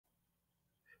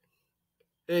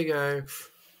Hey guys,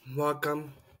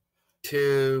 welcome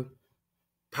to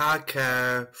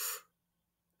podcast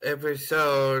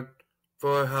episode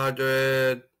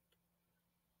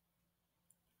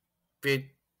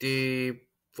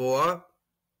 454,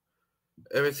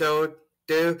 episode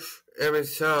 2,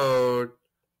 episode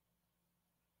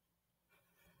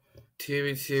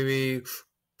TV series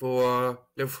for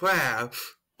The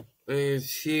Flash, a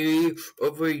series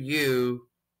overview.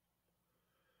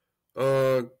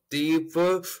 The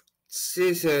first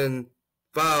season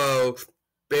follows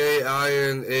Barry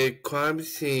Allen, a crime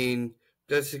scene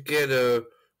investigator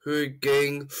who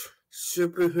gains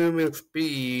superhuman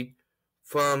speed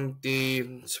from the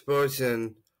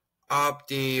explosion of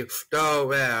the Star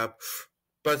Lab,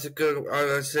 bicycle on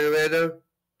an accelerator,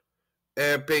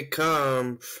 and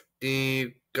becomes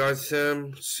the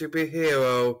Gustin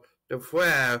superhero, the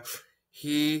Flash.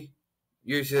 He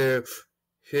uses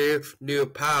his new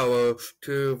power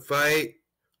to fight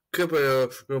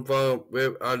criminals involved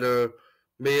with other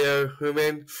mere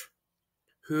humans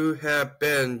who have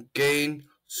been gained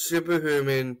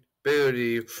superhuman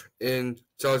abilities in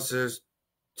Justice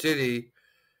City.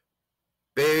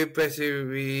 Barry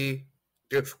basically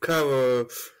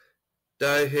discovers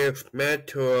that his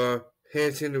mentor,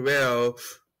 Hanson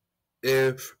Wells,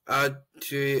 is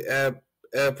actually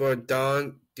ever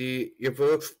done the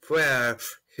evil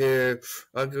Flash, his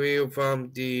uncle from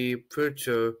the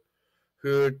future,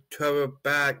 who traveled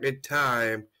back in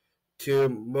time to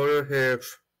murder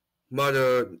his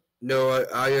mother, Noah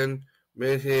Iron,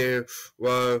 when he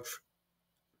was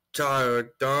child.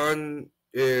 Dawn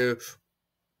is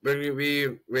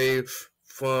really raised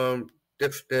from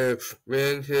distance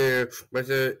when his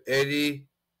mother Eddie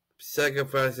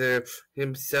sacrifices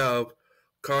himself,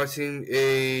 causing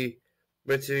a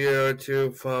material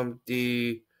to from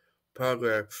the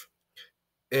progress.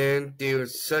 In the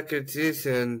second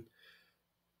season,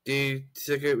 the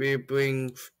secretary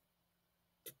brings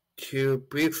to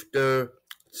brief the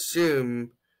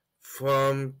Zoom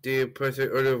from the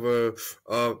present universe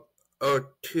of Earth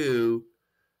 2,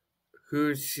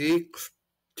 who seeks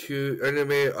to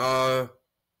eliminate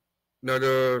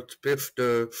another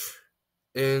spinster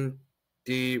in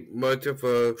the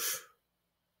multiverse,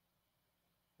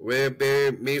 where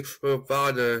Barry meets her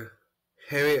father,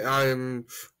 Harry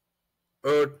Adams,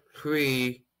 Earth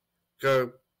 3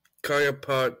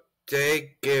 counterpart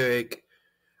Jay Garrick.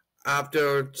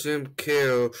 After Zoom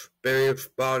kills Barry's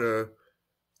father,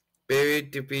 Barry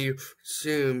defeats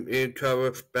Zoom and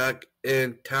travels back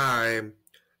in time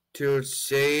to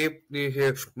save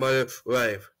his mother's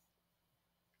life.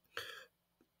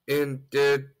 In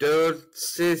the third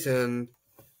season,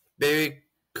 Barry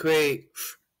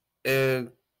creates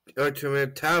an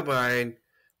alternate timeline,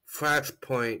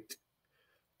 Flashpoint,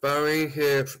 following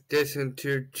his decision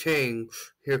to change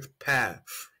his path.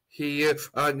 He is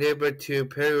unable to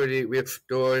permanently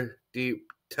restore the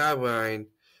timeline,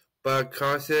 but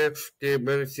causes the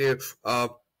emergency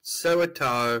of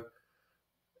Savitar,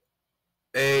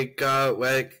 a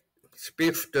godlike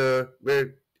speedster with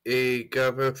a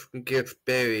government gives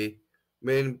Barry.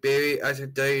 When Barry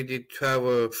accidentally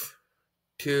travels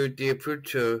to the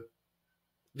future,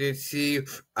 he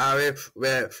sees Alex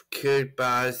Rex killed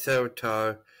by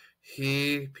Savitar.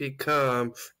 He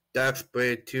becomes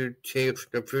desperate to change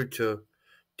the future,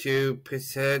 to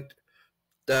present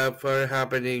the fun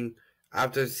happening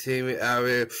after seeing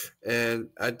Alex and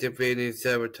activating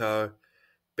Savitar.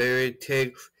 Barry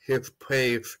takes his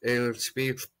place in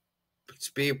Speedball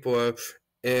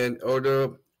in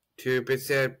order to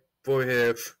present for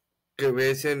his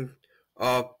creation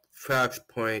of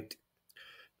Flashpoint.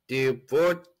 The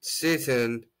fourth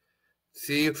season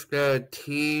sees the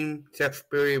team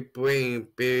successfully bring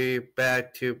Barry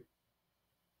back to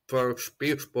from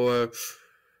Speedball,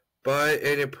 but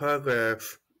in the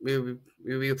progress,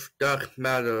 reveals dark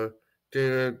matter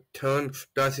to turn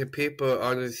dozen people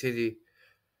on the city,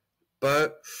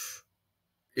 but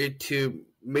into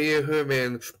mere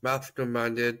humans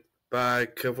masterminded by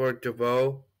Clifford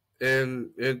DeVoe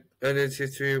in an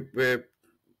history with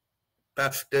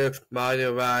Baxter's mind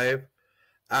arrive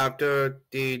after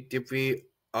the defeat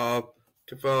of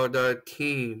DeVoe. The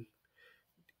team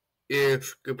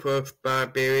is composed by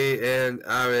Barry and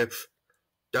Alice,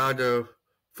 daughter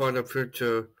from the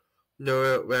future,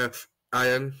 Noah West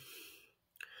Iron.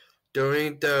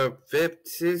 During the fifth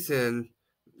season,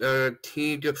 the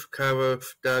team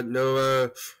discovers that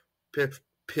Noah's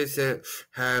peasants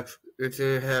have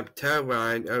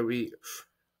timeline a week.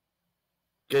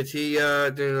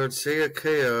 Katia, the serial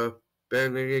killer,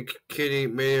 been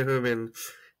killing many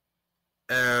humans,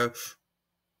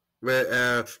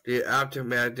 whereas the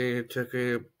aftermath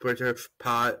taking British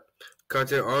part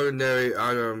causing ordinary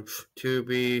atoms to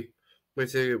be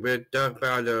mixed with dark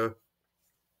matter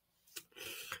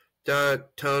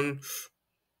that turns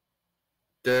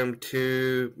them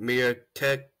to mere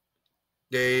tech.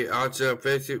 They also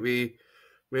basically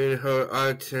made her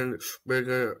items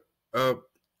bigger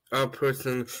a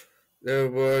person, the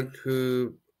one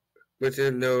who was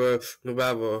in the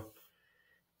survival,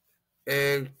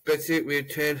 and basically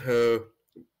trained her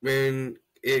when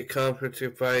it comes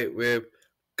to fight with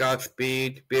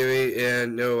Godspeed, Billy,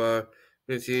 and Noah,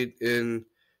 succeed in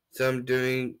some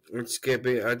doing and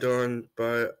skipping adorned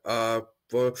by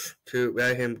forced to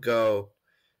let him go,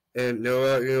 and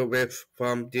Noah with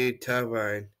from the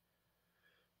tavern.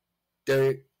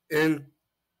 They, in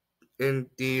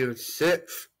the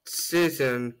sixth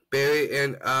season, Billy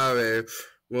and Alice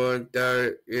won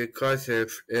their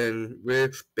crisis in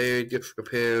which Billy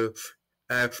disappears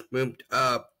as moved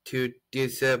up to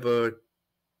December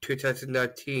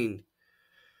 2019,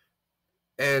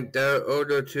 and their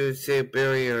order to save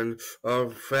billions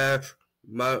of flesh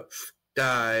must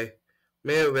die.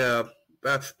 Meanwhile,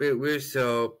 Bugsby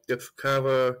Russo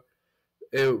discover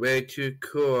a way to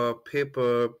cure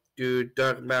people through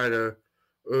dark matter,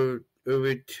 or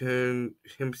return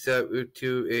himself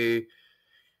to a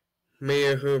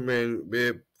mere human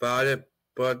with violent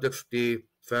bloodthirsty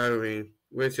following.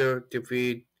 Russo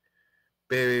defeat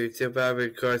Barry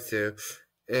surviving crisis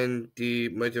and the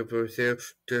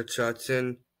multiverse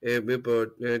destruction and rebuild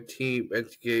the team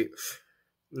investigates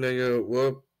the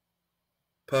world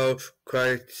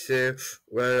post-crisis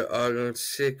where our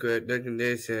secret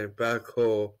destination black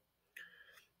hole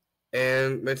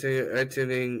and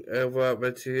mentioning Eva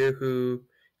Material who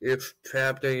is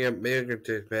trapped in a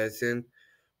magnetic dimension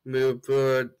move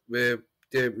forward with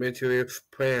the material's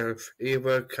plans.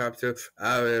 Eva captures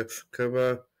Alice,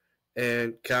 Cooper,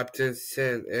 and Captain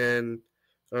Sin and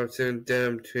send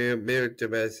them to a mirror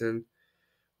dimension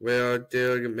where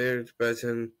the mirror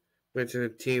dimension with the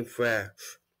Team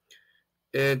Flash.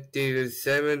 In the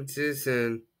seventh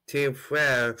season, Team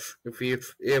Flash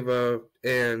defeats Eva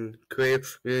and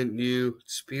creates a new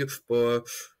Speed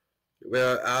Force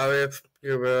where Alice,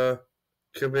 Cooper,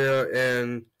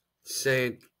 and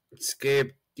Saint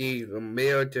escape the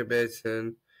mirror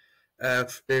dimension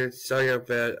as the side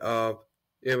effect of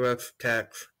Eva's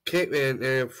attacks. Caitlin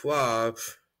and Frog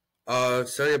are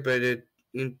celebrated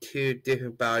into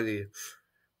different bodies,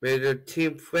 with the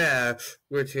Team Flash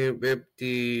working with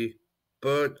the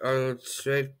bird on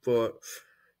strength force,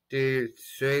 the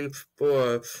strength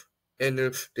force, and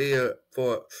the steel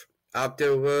force.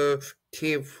 Afterwards,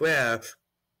 Team Flash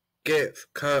gets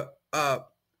caught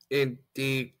up in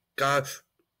the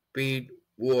Godspeed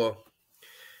War.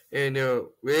 And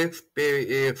Rick Barry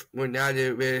is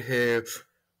united with his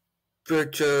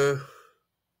future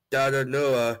daughter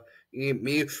Noah. He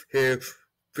meets his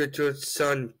future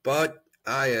son Bud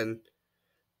Iron.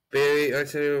 Barry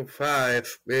enters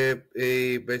five with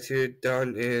a mission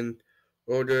done in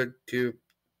order to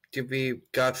defeat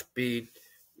Godspeed.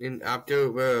 And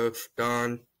afterwards,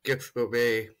 Dawn gets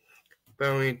away,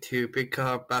 going to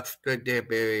become faster than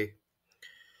Barry.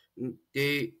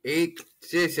 The eighth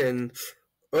season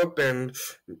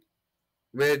opens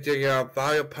with the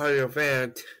Fire Party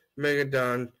event,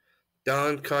 Megadon.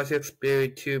 Dawn causes Barry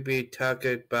to be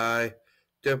targeted by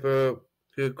Deborah,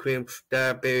 who claims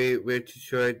that Barry will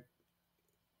destroy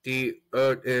the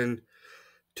Earth in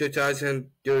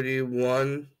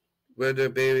 2031, whether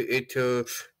Barry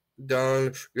enters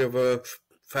Dawn's River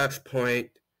Flashpoint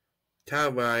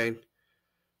timeline,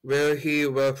 where he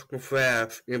was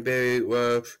Flash and Barry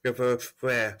was Reverse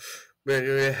Flash. With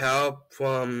the help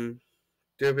from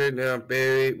David and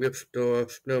Barry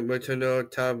restores the original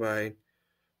timeline,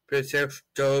 protects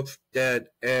those dead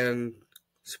and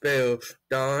spells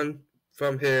Dawn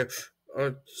from his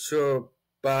unsure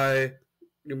by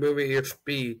removing his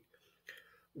speed.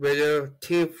 Where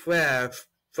Team Flash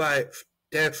fights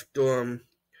Deathstorm,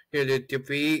 his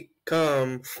defeat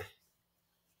comes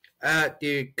at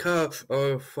the cost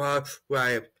of Frost's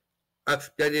life,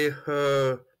 upsetting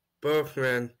her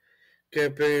boyfriend.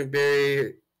 Captain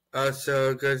Barry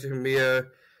also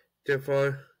Casimir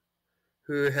Devon,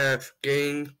 who has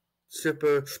gained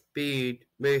super speed,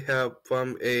 may help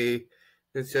from a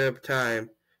instead of time.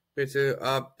 Mr.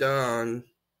 Up Dawn,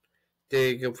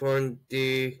 they confront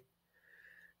the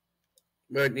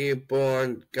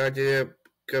reborn Guardian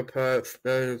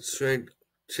Captain Strength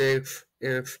Chase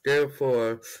and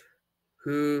therefore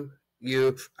who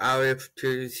used Alice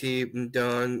to deceive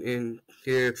Dawn in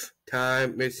his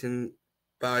time-missing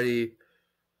body,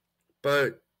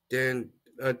 but then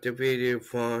defeated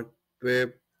front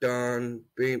with Dawn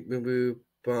being removed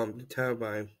from the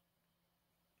turbine.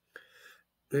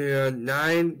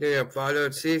 The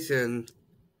final season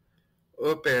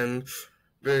opens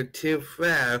with Team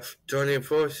Flash joining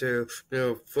forces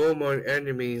with former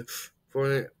enemies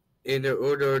in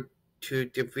order to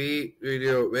defeat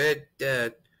the Red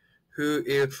Death, who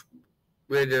is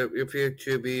appeared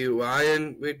to be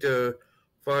Ryan with the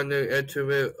final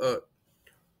estimate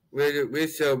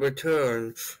Rizzo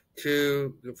returns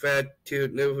to the fact to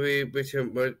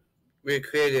never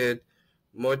recreated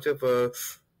multiple,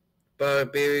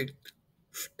 but Billy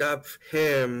stops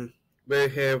him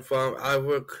with him from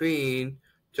Ivor Queen,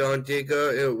 John Digger,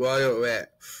 and Royal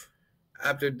Rat.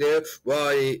 After this,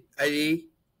 Wally, Eddie,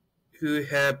 who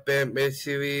had been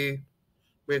mystery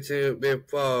missing with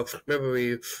false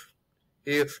memories,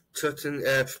 he is chosen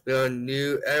as the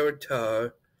new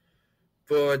avatar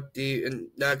for the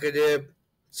negative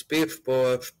Space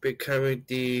Force, becoming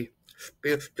the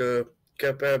Speedster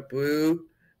Kappa Blue,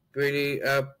 bringing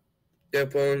up the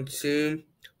phone soon,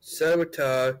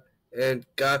 Sabotage, and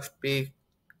Godspeed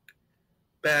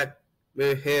back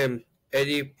with him.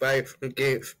 Eddie fights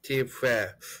against Team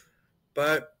Flash,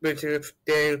 but Richard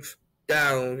stands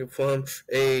down from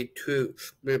a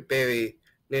truce with Barry.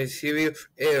 The series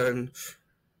ends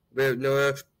with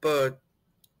Noah Spud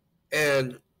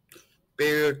and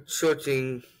Barry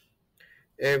searching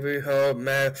every hard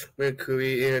math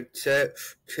Mercury in a set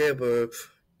chamber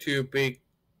to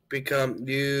become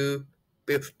new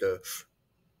builders.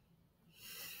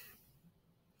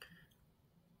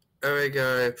 Alright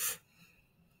guys,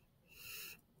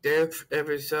 this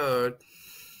episode,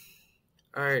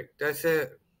 alright, that's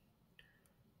it.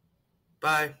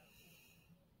 Bye.